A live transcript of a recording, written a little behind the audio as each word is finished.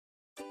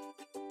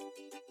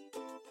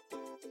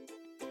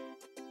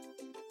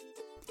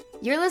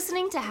You're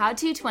listening to How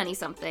to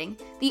 20-something,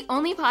 the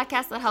only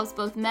podcast that helps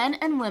both men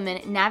and women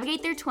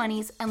navigate their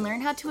 20s and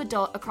learn how to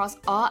adult across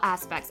all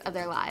aspects of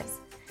their lives.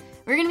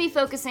 We're going to be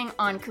focusing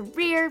on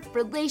career,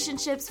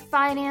 relationships,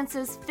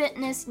 finances,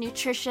 fitness,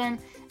 nutrition,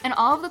 and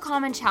all of the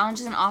common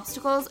challenges and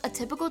obstacles a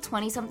typical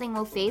 20-something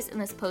will face in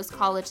this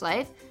post-college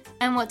life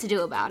and what to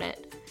do about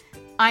it.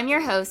 I'm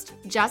your host,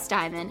 Jess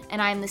Diamond,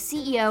 and I am the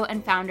CEO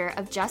and founder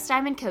of Jess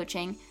Diamond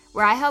Coaching,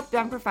 where I help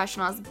young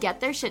professionals get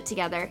their shit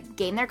together,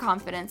 gain their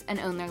confidence, and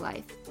own their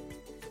life.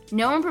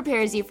 No one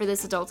prepares you for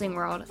this adulting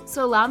world,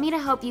 so allow me to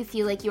help you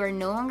feel like you are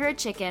no longer a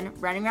chicken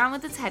running around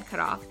with its head cut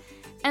off,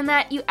 and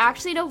that you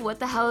actually know what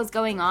the hell is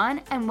going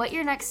on and what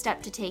your next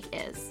step to take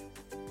is.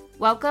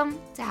 Welcome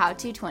to How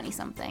to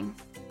 20-something.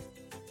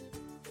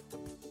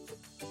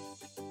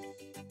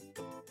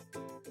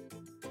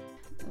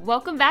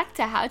 Welcome back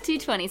to How to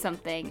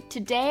 20-something.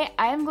 Today,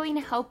 I am going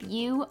to help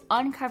you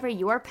uncover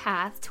your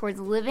path towards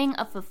living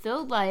a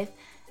fulfilled life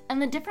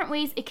and the different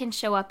ways it can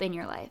show up in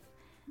your life.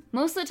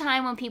 Most of the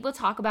time, when people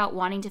talk about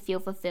wanting to feel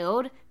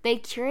fulfilled, they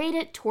curate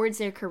it towards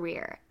their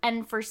career.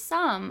 And for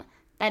some,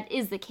 that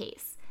is the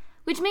case.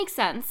 Which makes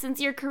sense,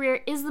 since your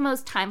career is the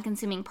most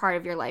time-consuming part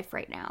of your life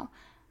right now.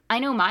 I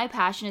know my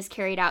passion is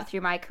carried out through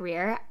my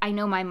career. I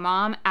know my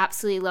mom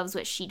absolutely loves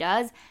what she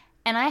does.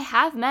 And I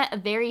have met a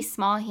very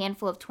small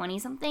handful of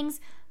 20-somethings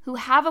who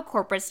have a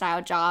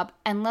corporate-style job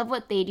and love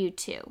what they do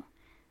too.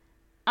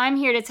 I'm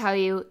here to tell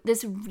you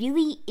this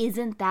really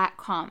isn't that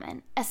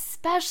common,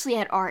 especially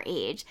at our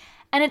age.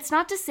 And it's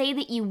not to say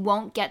that you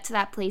won't get to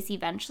that place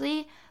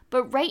eventually,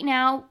 but right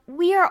now,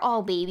 we are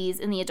all babies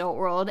in the adult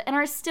world and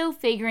are still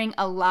figuring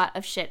a lot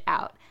of shit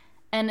out.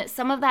 And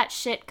some of that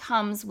shit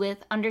comes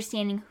with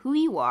understanding who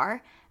you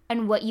are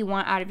and what you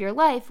want out of your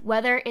life,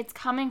 whether it's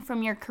coming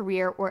from your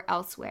career or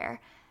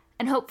elsewhere.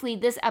 And hopefully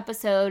this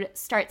episode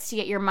starts to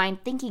get your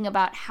mind thinking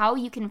about how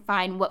you can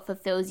find what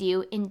fulfills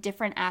you in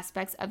different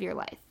aspects of your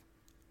life.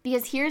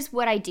 Because here's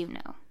what I do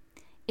know.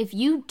 If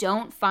you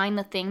don't find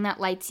the thing that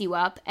lights you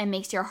up and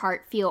makes your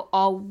heart feel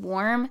all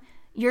warm,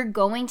 you're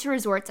going to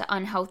resort to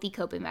unhealthy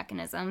coping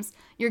mechanisms.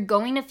 You're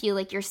going to feel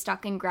like you're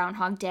stuck in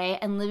Groundhog Day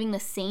and living the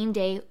same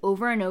day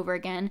over and over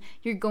again.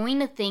 You're going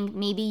to think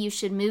maybe you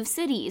should move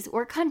cities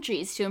or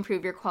countries to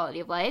improve your quality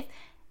of life.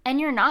 And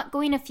you're not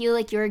going to feel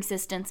like your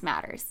existence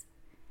matters.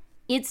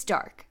 It's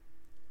dark.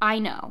 I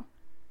know.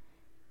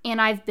 And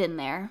I've been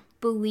there.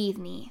 Believe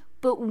me.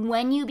 But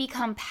when you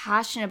become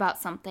passionate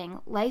about something,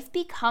 life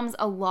becomes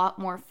a lot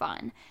more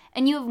fun,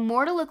 and you have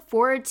more to look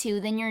forward to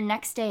than your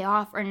next day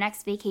off or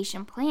next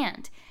vacation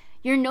planned.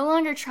 You're no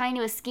longer trying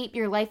to escape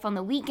your life on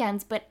the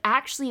weekends, but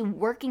actually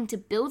working to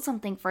build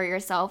something for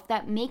yourself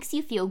that makes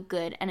you feel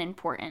good and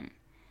important.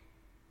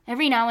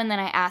 Every now and then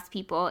I ask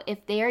people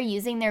if they are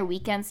using their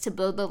weekends to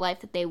build the life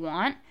that they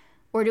want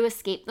or to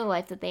escape the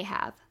life that they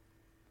have.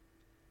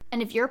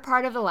 And if you're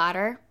part of the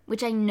latter,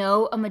 which I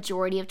know a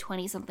majority of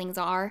 20-somethings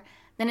are,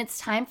 then it's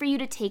time for you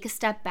to take a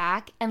step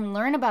back and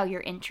learn about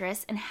your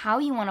interests and how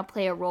you want to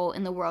play a role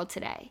in the world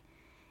today.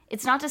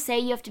 It's not to say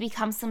you have to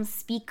become some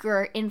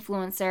speaker,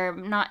 influencer,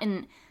 not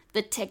in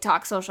the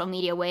TikTok social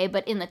media way,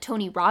 but in the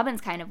Tony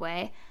Robbins kind of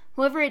way.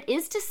 However, it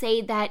is to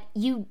say that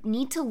you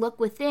need to look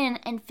within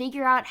and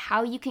figure out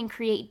how you can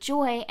create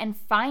joy and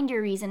find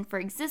your reason for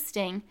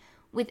existing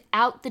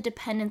without the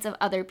dependence of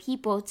other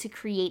people to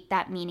create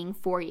that meaning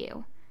for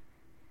you.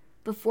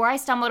 Before I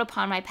stumbled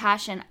upon my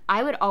passion,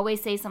 I would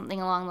always say something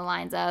along the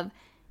lines of,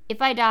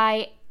 if I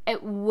die,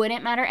 it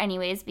wouldn't matter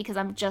anyways because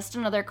I'm just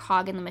another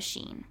cog in the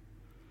machine.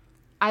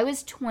 I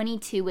was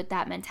 22 with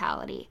that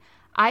mentality.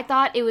 I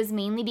thought it was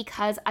mainly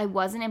because I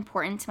wasn't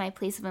important to my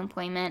place of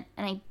employment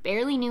and I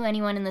barely knew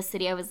anyone in the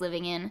city I was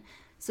living in.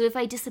 So if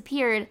I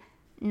disappeared,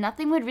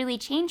 nothing would really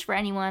change for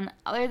anyone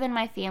other than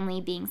my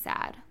family being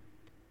sad.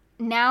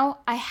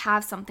 Now I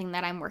have something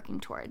that I'm working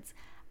towards.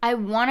 I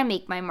want to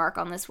make my mark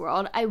on this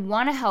world. I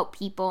want to help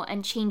people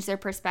and change their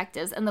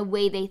perspectives and the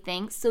way they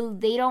think so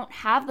they don't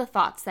have the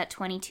thoughts that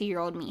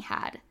 22-year-old me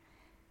had.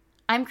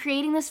 I'm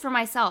creating this for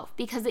myself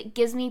because it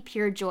gives me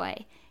pure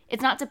joy.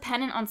 It's not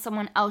dependent on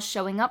someone else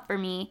showing up for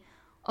me,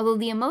 although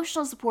the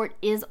emotional support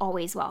is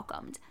always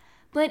welcomed.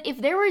 But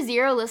if there were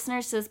 0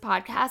 listeners to this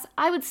podcast,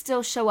 I would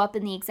still show up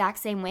in the exact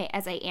same way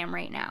as I am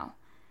right now.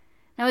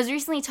 I was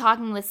recently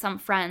talking with some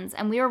friends,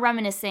 and we were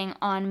reminiscing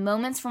on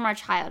moments from our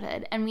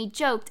childhood, and we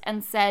joked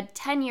and said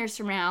 10 years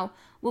from now,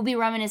 we'll be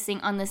reminiscing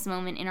on this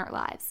moment in our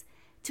lives.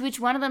 To which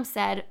one of them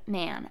said,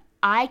 man,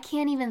 I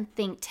can't even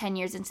think 10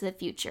 years into the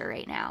future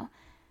right now.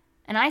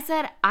 And I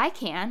said, I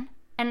can,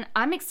 and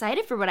I'm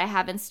excited for what I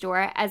have in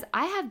store as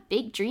I have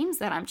big dreams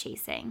that I'm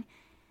chasing.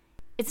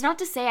 It's not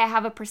to say I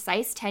have a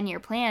precise 10-year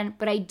plan,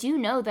 but I do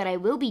know that I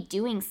will be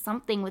doing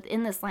something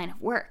within this line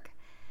of work.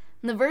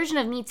 The version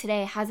of me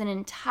today has an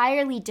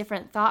entirely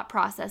different thought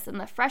process than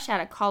the fresh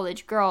out of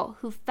college girl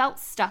who felt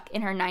stuck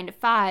in her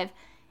 9-to-5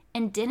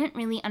 and didn't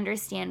really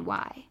understand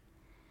why.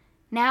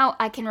 Now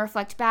I can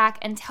reflect back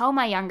and tell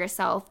my younger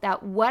self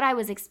that what I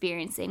was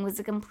experiencing was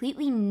a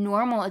completely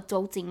normal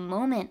adulting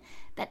moment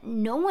that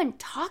no one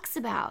talks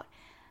about.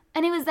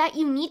 And it was that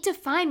you need to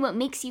find what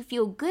makes you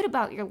feel good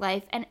about your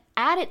life and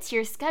add it to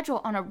your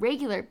schedule on a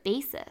regular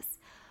basis.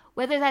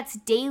 Whether that's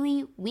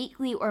daily,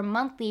 weekly, or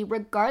monthly,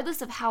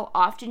 regardless of how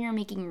often you're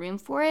making room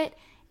for it,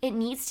 it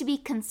needs to be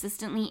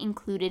consistently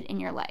included in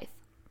your life.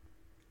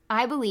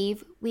 I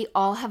believe we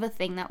all have a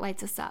thing that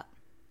lights us up,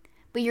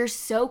 but you're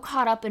so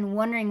caught up in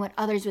wondering what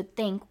others would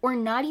think or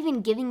not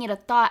even giving it a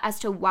thought as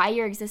to why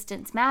your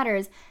existence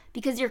matters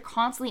because you're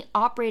constantly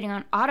operating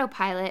on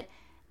autopilot,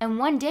 and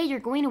one day you're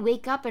going to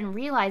wake up and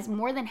realize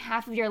more than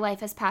half of your life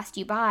has passed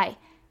you by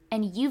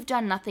and you've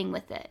done nothing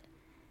with it.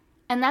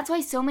 And that's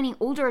why so many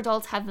older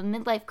adults have a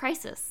midlife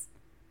crisis.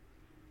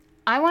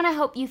 I want to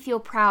help you feel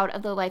proud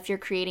of the life you're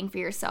creating for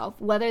yourself,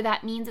 whether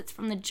that means it's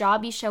from the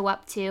job you show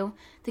up to,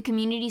 the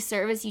community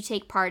service you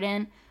take part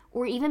in,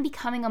 or even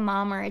becoming a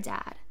mom or a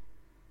dad.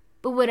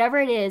 But whatever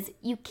it is,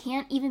 you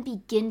can't even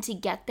begin to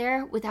get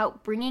there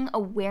without bringing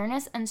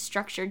awareness and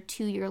structure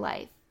to your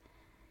life.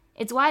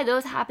 It's why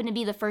those happen to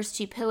be the first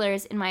two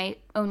pillars in my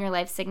Own Your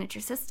Life signature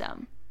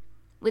system.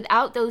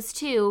 Without those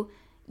two,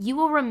 you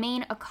will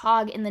remain a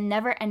cog in the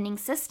never-ending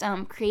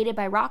system created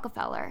by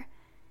Rockefeller.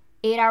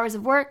 8 hours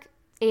of work,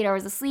 8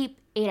 hours of sleep,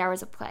 8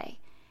 hours of play.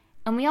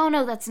 And we all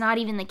know that's not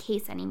even the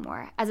case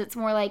anymore, as it's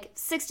more like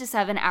 6 to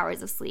 7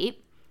 hours of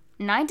sleep,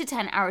 9 to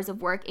 10 hours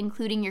of work,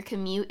 including your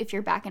commute if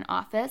you're back in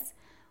office,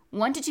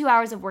 1 to 2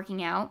 hours of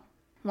working out,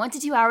 1 to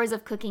 2 hours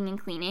of cooking and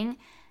cleaning,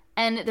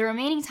 and the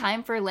remaining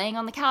time for laying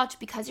on the couch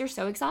because you're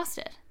so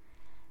exhausted.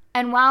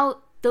 And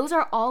while those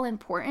are all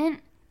important,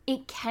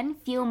 it can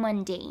feel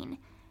mundane,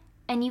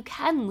 and you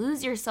can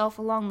lose yourself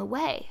along the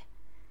way.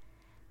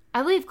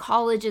 I believe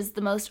college is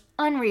the most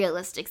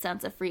unrealistic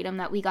sense of freedom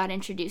that we got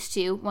introduced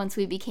to once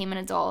we became an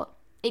adult.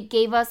 It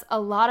gave us a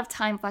lot of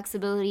time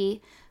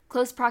flexibility,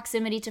 close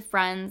proximity to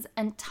friends,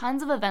 and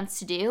tons of events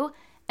to do,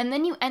 and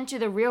then you enter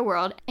the real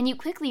world and you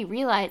quickly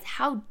realize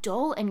how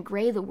dull and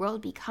gray the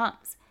world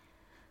becomes.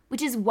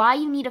 Which is why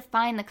you need to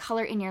find the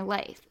color in your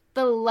life,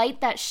 the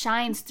light that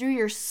shines through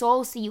your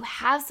soul so you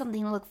have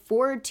something to look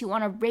forward to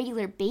on a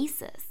regular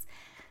basis.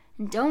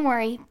 And don't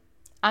worry,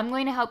 I'm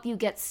going to help you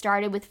get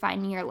started with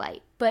finding your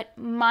light. But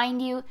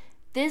mind you,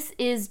 this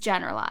is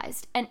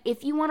generalized. And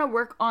if you want to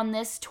work on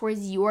this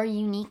towards your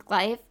unique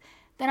life,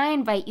 then I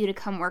invite you to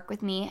come work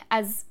with me,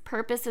 as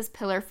purpose is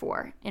pillar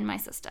 4 in my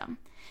system.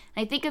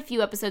 And I think a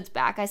few episodes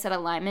back I said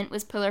alignment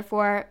was pillar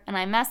 4, and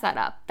I messed that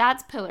up.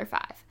 That's pillar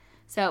 5.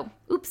 So,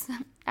 oops,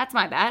 that's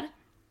my bad.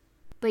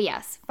 But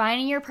yes,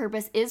 finding your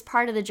purpose is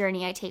part of the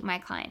journey I take my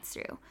clients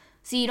through.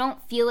 So you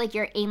don't feel like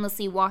you're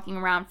aimlessly walking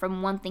around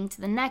from one thing to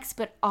the next,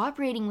 but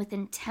operating with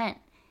intent.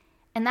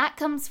 And that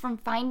comes from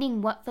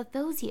finding what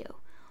fulfills you.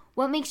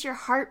 What makes your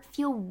heart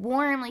feel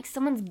warm, like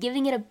someone's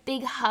giving it a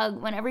big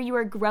hug whenever you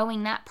are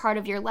growing that part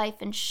of your life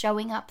and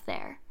showing up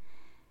there.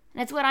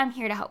 And it's what I'm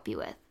here to help you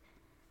with.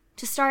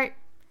 To start,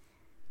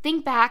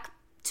 think back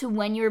to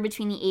when you were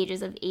between the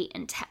ages of 8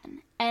 and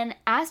 10 and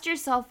ask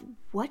yourself,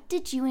 what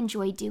did you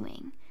enjoy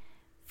doing?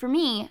 For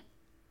me,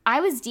 I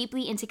was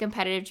deeply into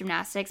competitive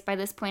gymnastics by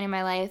this point in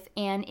my life,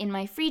 and in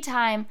my free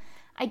time,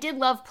 I did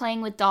love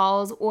playing with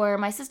dolls, or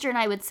my sister and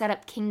I would set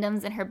up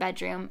kingdoms in her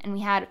bedroom, and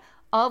we had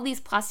all of these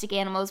plastic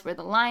animals where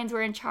the lions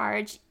were in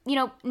charge,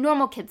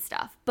 normal kid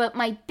stuff. But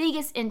my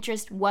biggest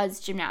interest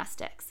was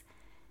gymnastics.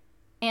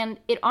 And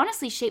it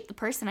honestly shaped the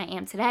person I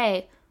am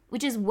today,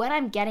 which is what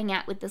I'm getting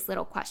at with this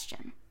little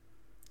question.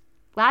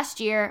 Last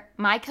year,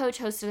 my coach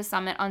hosted a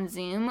summit on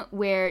Zoom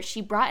where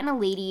she brought in a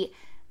lady.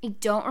 I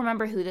don't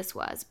remember who this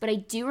was, but I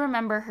do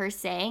remember her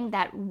saying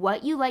that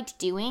what you liked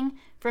doing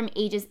from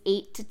ages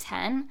 8 to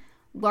 10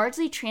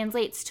 largely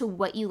translates to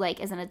what you like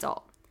as an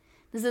adult.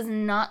 This is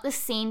not the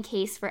same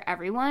case for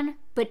everyone,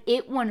 but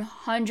it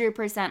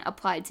 100%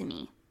 applied to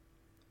me.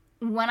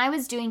 When I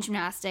was doing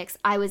gymnastics,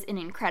 I was in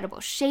incredible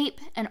shape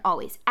and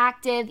always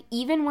active,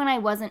 even when I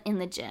wasn't in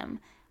the gym.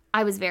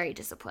 I was very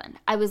disciplined.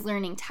 I was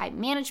learning time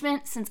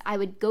management since I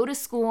would go to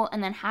school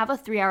and then have a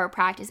 3-hour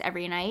practice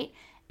every night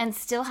and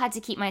still had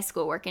to keep my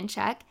schoolwork in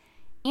check.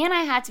 And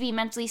I had to be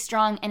mentally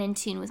strong and in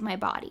tune with my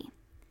body.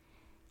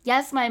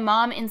 Yes, my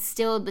mom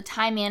instilled the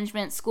time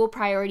management, school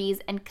priorities,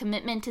 and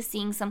commitment to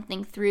seeing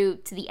something through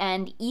to the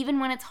end, even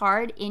when it's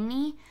hard, in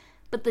me.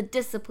 But the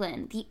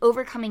discipline, the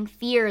overcoming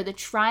fear, the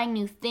trying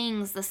new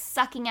things, the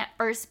sucking at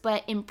first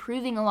but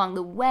improving along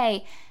the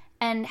way,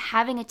 and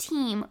having a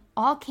team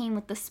all came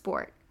with the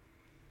sport.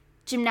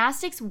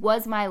 Gymnastics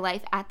was my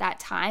life at that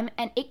time,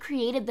 and it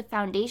created the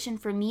foundation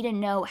for me to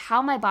know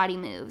how my body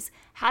moves,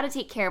 how to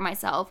take care of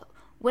myself,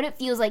 what it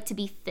feels like to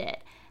be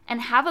fit,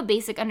 and have a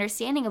basic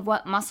understanding of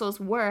what muscles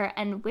were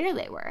and where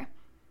they were.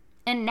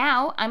 And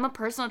now I'm a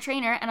personal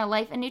trainer and a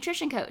life and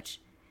nutrition coach.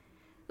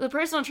 The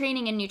personal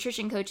training and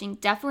nutrition coaching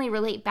definitely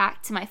relate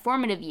back to my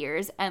formative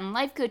years, and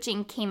life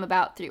coaching came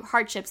about through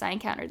hardships I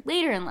encountered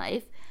later in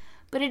life,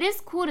 but it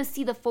is cool to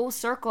see the full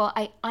circle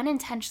I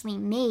unintentionally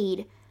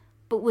made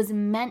but was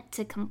meant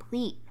to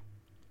complete.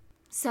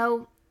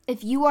 So,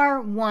 if you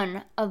are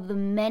one of the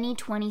many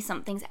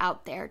 20-somethings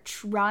out there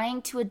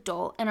trying to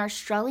adult and are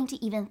struggling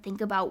to even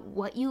think about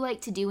what you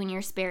like to do in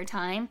your spare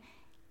time,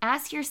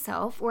 ask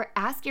yourself or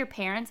ask your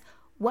parents,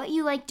 what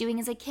you liked doing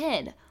as a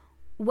kid.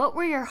 What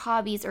were your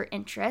hobbies or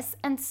interests?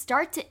 And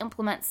start to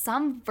implement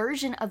some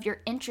version of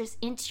your interests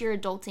into your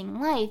adulting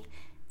life,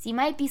 so you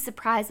might be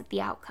surprised at the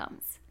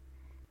outcomes.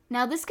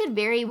 Now, this could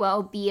very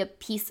well be a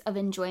piece of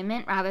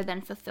enjoyment rather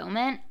than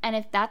fulfillment, and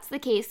if that's the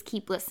case,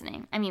 keep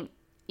listening. I mean,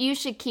 you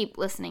should keep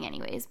listening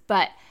anyways,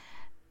 but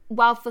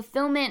while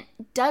fulfillment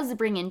does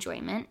bring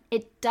enjoyment,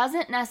 it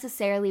doesn't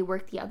necessarily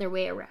work the other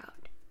way around.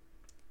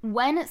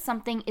 When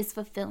something is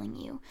fulfilling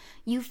you,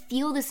 you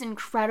feel this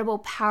incredible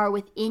power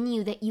within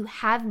you that you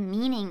have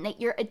meaning, that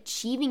you're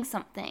achieving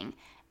something,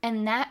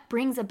 and that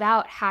brings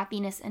about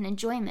happiness and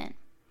enjoyment.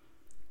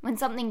 When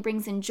something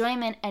brings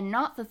enjoyment and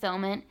not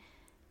fulfillment,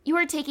 you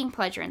are taking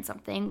pleasure in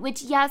something,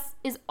 which, yes,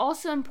 is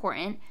also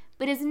important,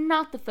 but is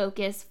not the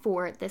focus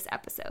for this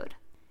episode.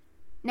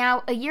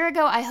 Now, a year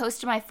ago, I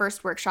hosted my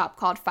first workshop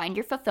called Find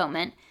Your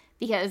Fulfillment,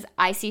 because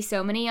I see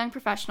so many young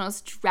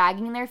professionals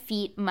dragging their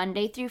feet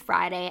Monday through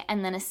Friday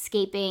and then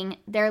escaping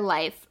their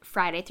life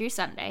Friday through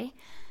Sunday.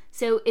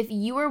 So if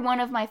you were one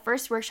of my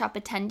first workshop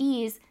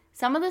attendees,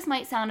 some of this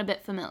might sound a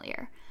bit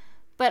familiar.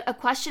 But a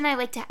question I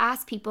like to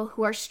ask people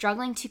who are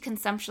struggling to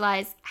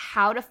conceptualize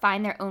how to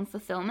find their own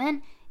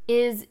fulfillment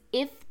is,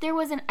 if there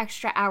was an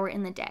extra hour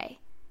in the day,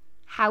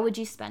 how would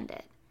you spend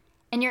it?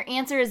 And your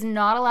answer is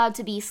not allowed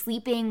to be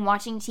sleeping,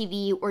 watching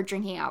TV, or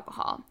drinking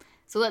alcohol.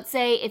 So let's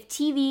say if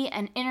TV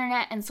and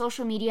internet and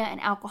social media and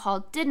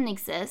alcohol didn't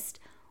exist,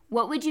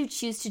 what would you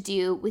choose to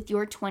do with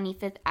your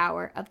 25th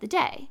hour of the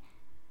day?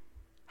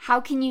 How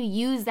can you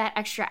use that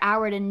extra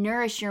hour to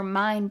nourish your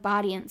mind,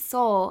 body, and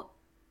soul?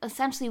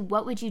 Essentially,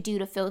 what would you do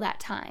to fill that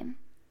time?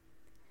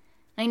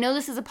 I know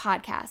this is a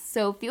podcast,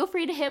 so feel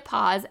free to hit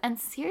pause and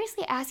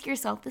seriously ask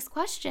yourself this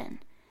question.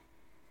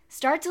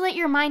 Start to let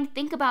your mind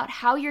think about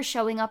how you're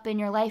showing up in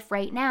your life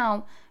right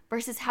now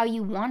versus how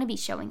you want to be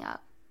showing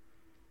up.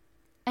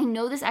 I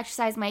know this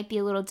exercise might be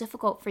a little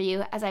difficult for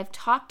you, as I've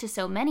talked to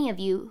so many of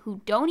you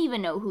who don't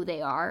even know who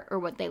they are or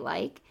what they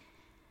like.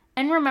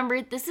 And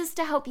remember, this is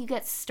to help you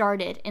get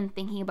started in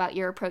thinking about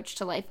your approach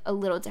to life a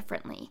little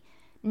differently,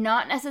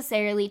 not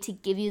necessarily to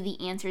give you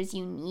the answers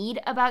you need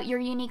about your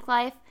unique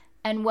life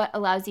and what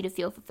allows you to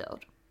feel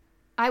fulfilled.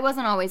 I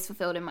wasn't always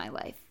fulfilled in my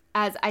life,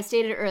 as I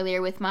stated earlier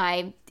with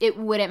my "it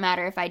wouldn't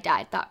matter if I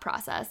died" thought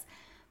process.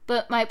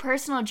 But my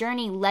personal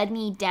journey led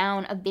me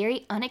down a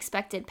very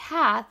unexpected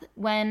path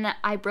when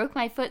I broke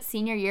my foot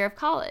senior year of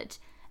college,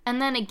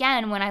 and then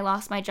again when I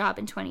lost my job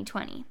in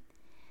 2020.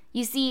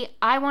 You see,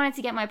 I wanted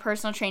to get my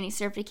personal training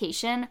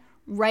certification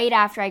right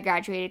after I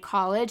graduated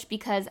college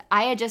because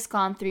I had just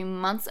gone through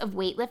months of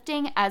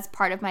weightlifting as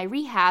part of my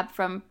rehab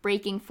from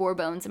breaking 4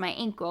 bones in my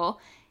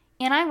ankle,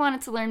 and I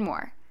wanted to learn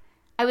more.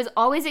 I was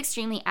always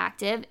extremely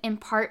active, in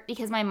part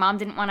because my mom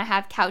didn't want to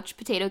have couch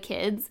potato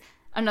kids.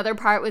 Another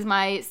part was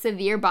my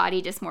severe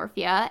body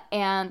dysmorphia,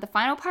 and the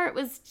final part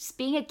was just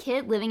being a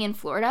kid living in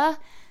Florida,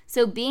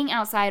 so being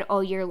outside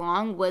all year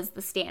long was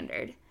the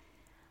standard.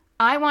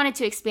 I wanted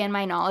to expand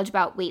my knowledge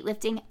about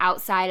weightlifting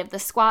outside of the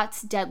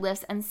squats,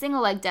 deadlifts, and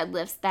single leg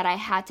deadlifts that I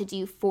had to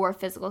do for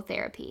physical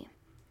therapy.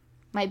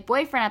 My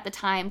boyfriend at the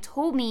time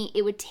told me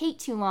it would take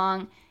too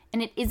long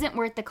and it isn't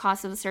worth the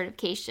cost of the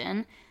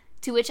certification,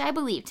 to which I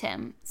believed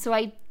him, so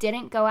I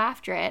didn't go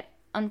after it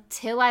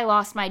until I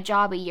lost my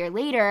job a year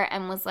later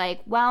and was like,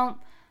 well,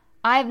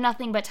 I have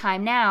nothing but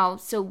time now,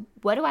 so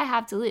what do I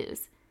have to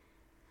lose?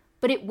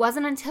 But it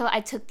wasn't until I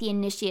took the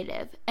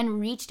initiative and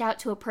reached out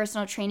to a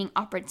personal training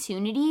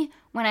opportunity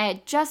when I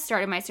had just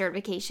started my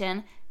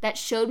certification that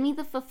showed me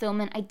the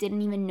fulfillment I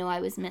didn't even know I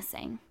was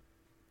missing.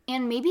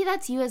 And maybe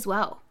that's you as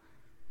well.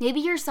 Maybe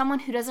you're someone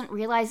who doesn't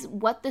realize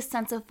what this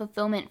sense of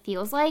fulfillment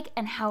feels like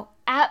and how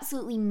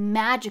absolutely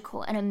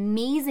magical and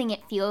amazing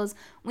it feels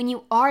when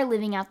you are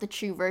living out the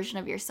true version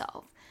of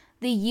yourself,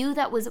 the you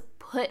that was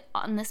put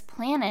on this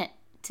planet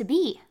to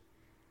be,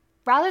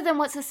 rather than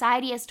what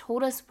society has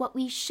told us what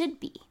we should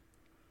be.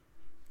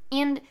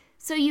 And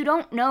so you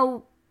don't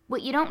know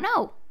what you don't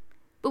know.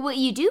 But what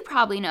you do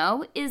probably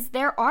know is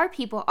there are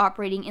people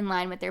operating in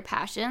line with their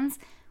passions,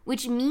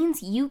 which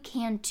means you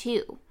can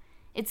too.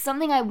 It's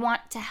something I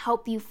want to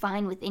help you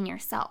find within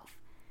yourself.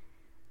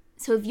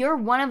 So if you're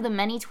one of the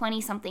many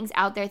 20-somethings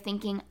out there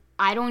thinking,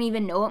 I don't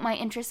even know what my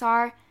interests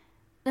are,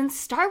 then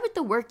start with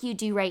the work you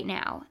do right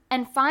now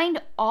and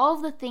find all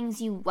the things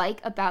you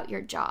like about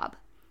your job.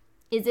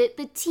 Is it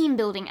the team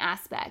building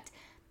aspect,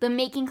 the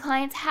making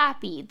clients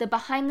happy, the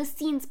behind the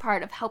scenes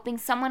part of helping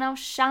someone else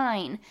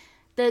shine,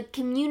 the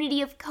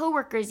community of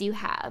coworkers you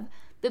have,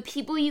 the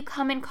people you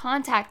come in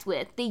contact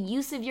with, the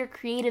use of your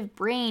creative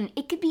brain?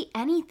 It could be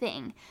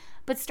anything.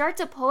 But start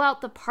to pull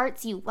out the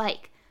parts you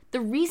like. The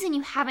reason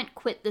you haven't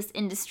quit this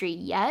industry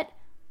yet,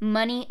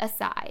 money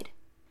aside.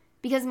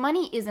 Because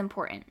money is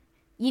important.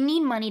 You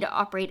need money to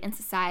operate in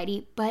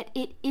society, but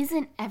it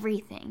isn't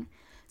everything.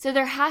 So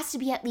there has to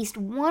be at least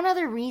one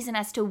other reason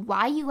as to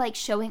why you like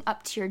showing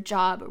up to your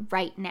job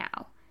right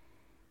now.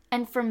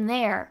 And from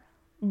there,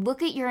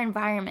 look at your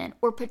environment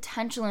or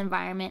potential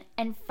environment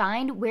and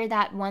find where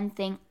that one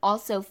thing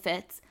also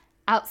fits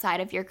outside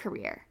of your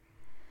career.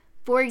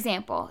 For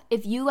example,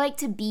 if you like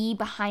to be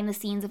behind the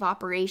scenes of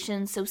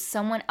operations so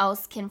someone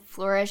else can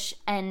flourish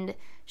and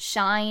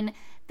shine,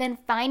 then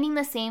finding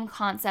the same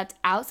concept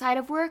outside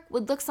of work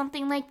would look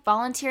something like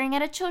volunteering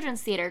at a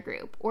children's theater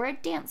group or a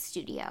dance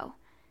studio.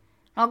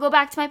 I'll go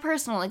back to my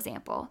personal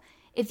example.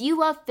 If you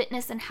love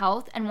fitness and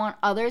health and want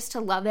others to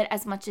love it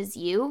as much as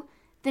you,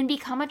 then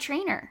become a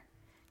trainer.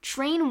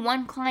 Train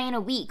one client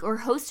a week or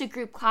host a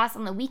group class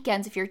on the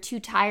weekends if you're too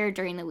tired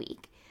during the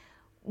week.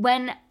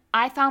 When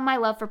I found my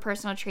love for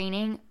personal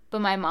training, but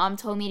my mom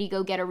told me to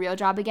go get a real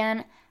job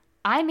again,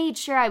 I made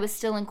sure I was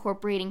still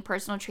incorporating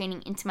personal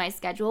training into my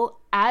schedule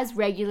as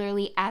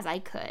regularly as I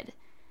could.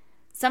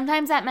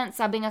 Sometimes that meant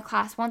subbing a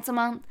class once a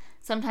month,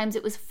 sometimes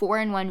it was 4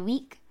 in 1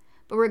 week,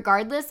 but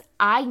regardless,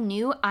 I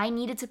knew I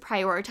needed to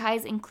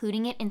prioritize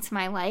including it into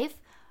my life,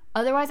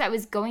 otherwise I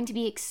was going to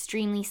be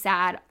extremely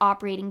sad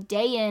operating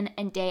day in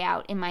and day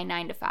out in my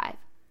 9 to 5.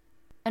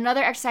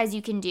 Another exercise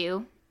you can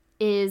do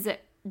is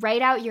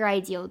write out your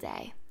ideal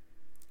day.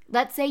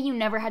 Let's say you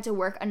never had to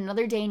work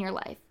another day in your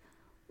life.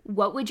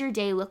 What would your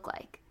day look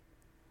like?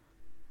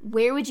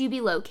 Where would you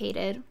be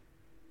located?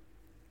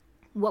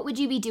 What would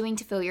you be doing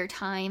to fill your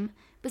time?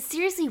 But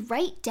seriously,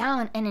 write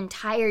down an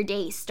entire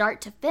day,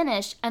 start to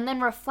finish, and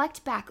then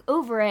reflect back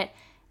over it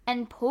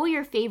and pull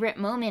your favorite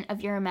moment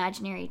of your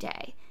imaginary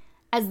day,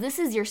 as this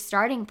is your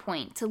starting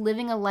point to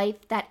living a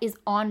life that is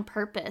on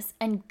purpose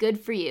and good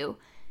for you.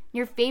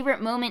 Your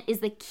favorite moment is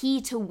the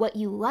key to what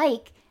you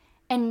like,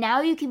 and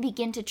now you can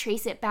begin to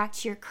trace it back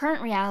to your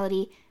current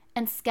reality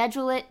and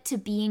schedule it to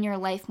be in your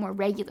life more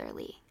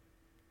regularly.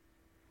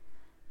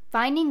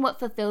 Finding what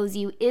fulfills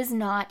you is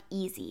not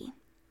easy.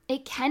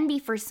 It can be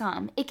for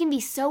some. It can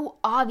be so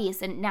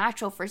obvious and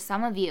natural for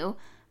some of you,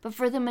 but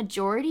for the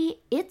majority,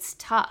 it's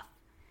tough.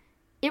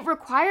 It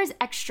requires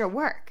extra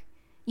work.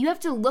 You have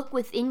to look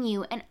within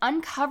you and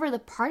uncover the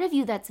part of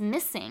you that's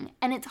missing,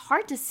 and it's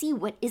hard to see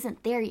what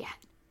isn't there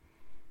yet.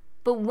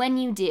 But when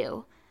you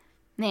do,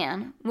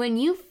 man, when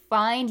you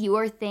find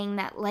your thing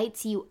that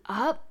lights you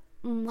up,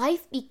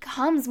 life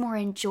becomes more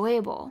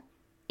enjoyable.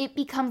 It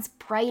becomes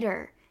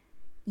brighter.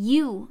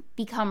 You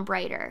become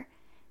brighter.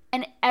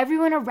 And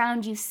everyone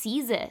around you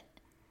sees it.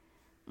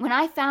 When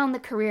I found the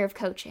career of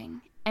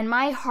coaching, and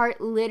my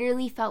heart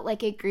literally felt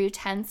like it grew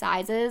 10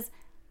 sizes,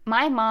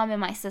 my mom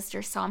and my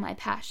sister saw my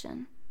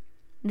passion.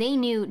 They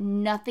knew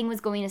nothing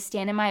was going to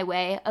stand in my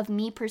way of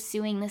me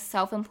pursuing this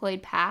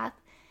self-employed path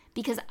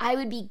because I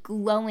would be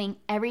glowing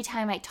every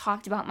time I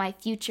talked about my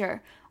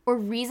future or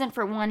reason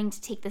for wanting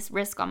to take this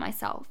risk on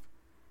myself.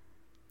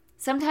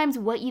 Sometimes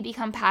what you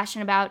become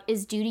passionate about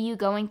is due to you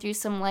going through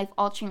some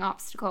life-altering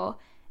obstacle,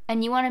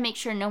 and you want to make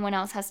sure no one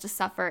else has to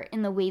suffer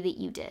in the way that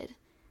you did.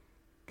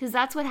 Because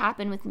that's what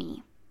happened with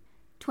me.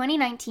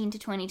 2019 to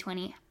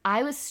 2020,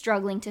 I was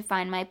struggling to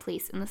find my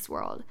place in this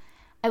world.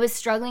 I was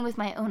struggling with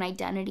my own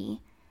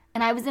identity,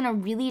 and I was in a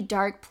really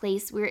dark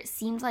place where it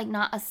seemed like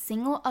not a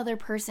single other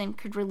person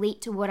could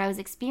relate to what I was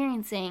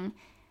experiencing,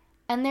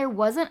 and there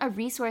wasn't a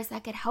resource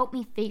that could help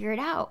me figure it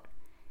out.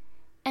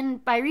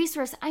 And by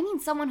resource, I mean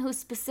someone who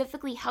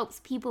specifically helps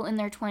people in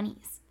their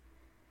 20s.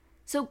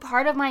 So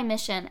part of my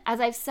mission, as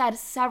I've said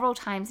several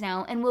times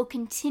now and will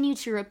continue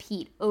to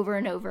repeat over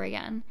and over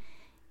again,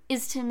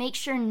 is to make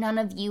sure none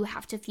of you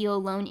have to feel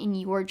alone in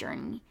your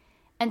journey,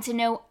 and to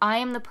know I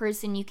am the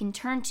person you can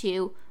turn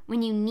to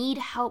when you need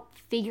help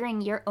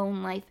figuring your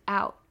own life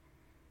out.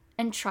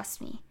 And trust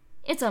me,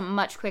 it's a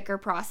much quicker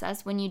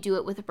process when you do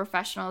it with a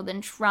professional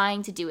than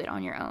trying to do it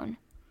on your own.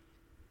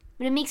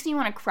 But it makes me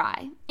want to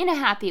cry, in a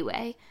happy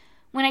way,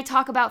 when I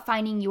talk about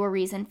finding your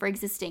reason for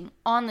existing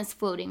on this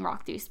floating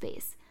rock through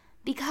space.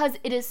 Because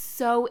it is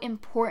so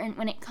important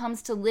when it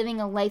comes to living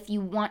a life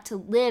you want to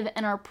live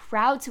and are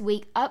proud to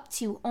wake up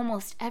to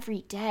almost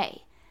every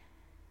day.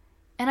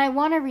 And I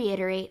want to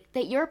reiterate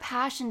that your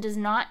passion does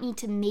not need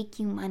to make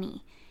you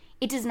money.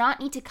 It does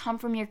not need to come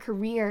from your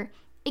career.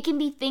 It can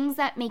be things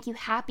that make you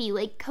happy,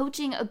 like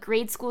coaching a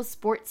grade school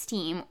sports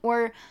team,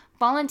 or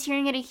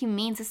volunteering at a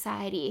humane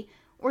society,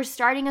 or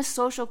starting a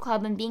social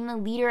club and being the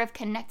leader of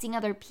connecting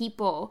other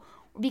people,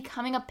 or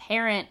becoming a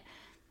parent,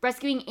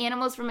 rescuing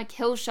animals from a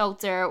kill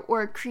shelter,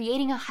 or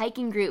creating a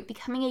hiking group,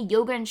 becoming a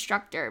yoga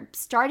instructor,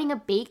 starting a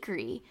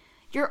bakery.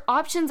 Your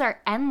options are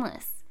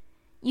endless.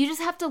 You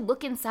just have to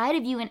look inside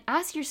of you and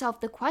ask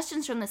yourself the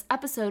questions from this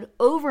episode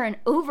over and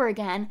over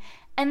again,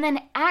 and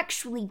then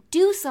actually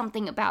do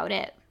something about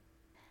it.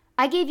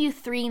 I gave you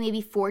 3,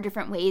 maybe 4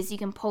 different ways you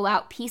can pull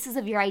out pieces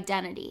of your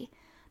identity,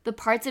 the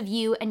parts of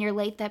you and your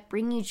life that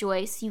bring you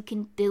joy so you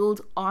can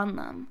build on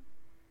them.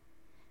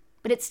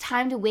 But it's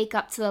time to wake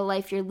up to the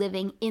life you're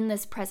living in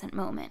this present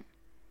moment.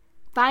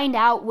 Find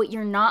out what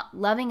you're not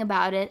loving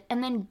about it,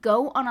 and then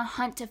go on a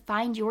hunt to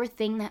find your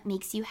thing that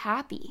makes you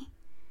happy.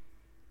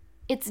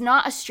 It's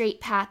not a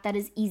straight path that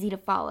is easy to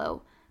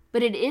follow,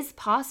 but it is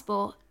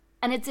possible,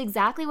 and it's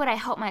exactly what I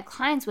help my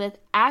clients with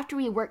after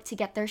we work to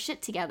get their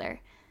shit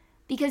together.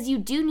 Because you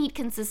do need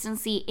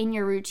consistency in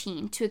your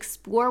routine to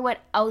explore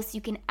what else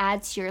you can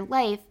add to your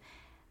life,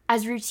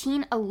 as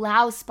routine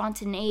allows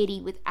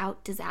spontaneity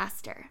without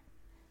disaster.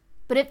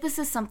 But if this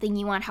is something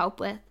you want help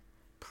with,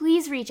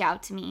 please reach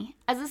out to me,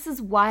 as this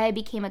is why I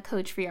became a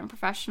coach for young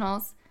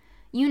professionals.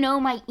 You know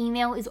my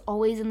email is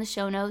always in the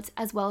show notes,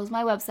 as well as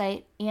my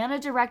website, and a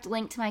direct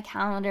link to my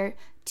calendar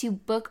to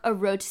book a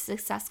Road to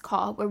Success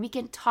call where we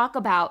can talk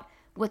about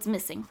what's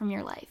missing from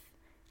your life,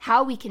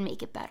 how we can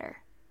make it better.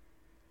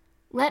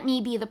 Let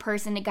me be the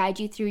person to guide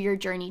you through your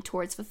journey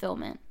towards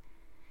fulfillment.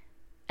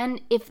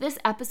 And if this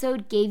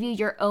episode gave you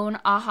your own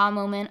aha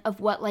moment of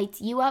what lights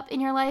you up in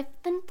your life,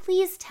 then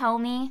please tell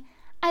me.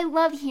 I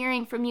love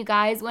hearing from you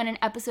guys when an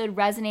episode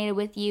resonated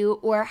with you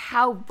or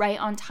how right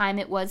on time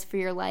it was for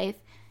your life.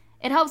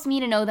 It helps me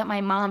to know that my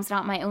mom's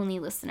not my only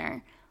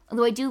listener,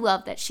 although I do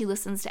love that she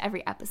listens to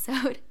every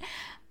episode.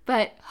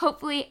 But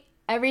hopefully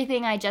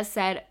everything I just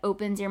said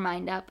opens your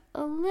mind up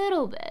a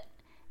little bit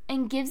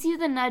and gives you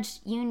the nudge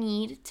you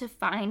need to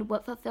find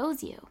what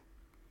fulfills you.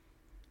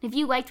 If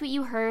you liked what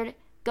you heard,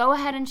 go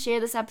ahead and share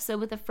this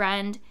episode with a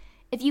friend.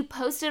 If you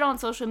post it on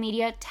social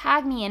media,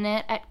 tag me in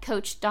it at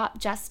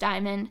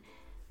coach.jessdiamond.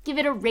 Give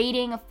it a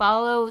rating, a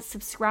follow,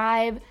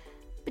 subscribe,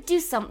 but do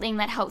something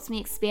that helps me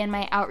expand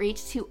my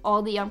outreach to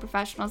all the young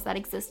professionals that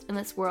exist in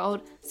this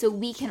world so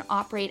we can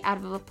operate out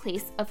of a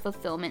place of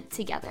fulfillment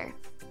together,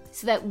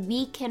 so that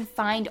we can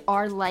find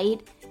our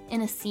light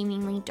in a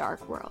seemingly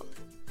dark world.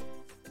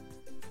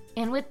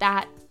 And with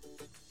that,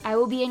 I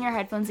will be in your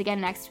headphones again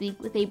next week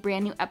with a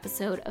brand new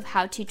episode of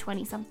How to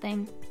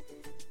 20-something.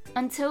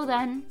 Until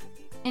then,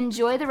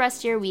 enjoy the rest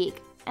of your week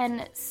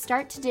and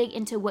start to dig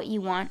into what you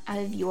want out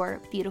of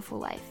your beautiful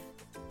life.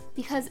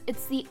 Because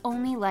it's the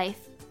only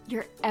life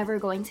you're ever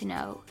going to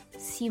know,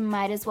 so you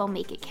might as well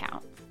make it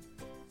count.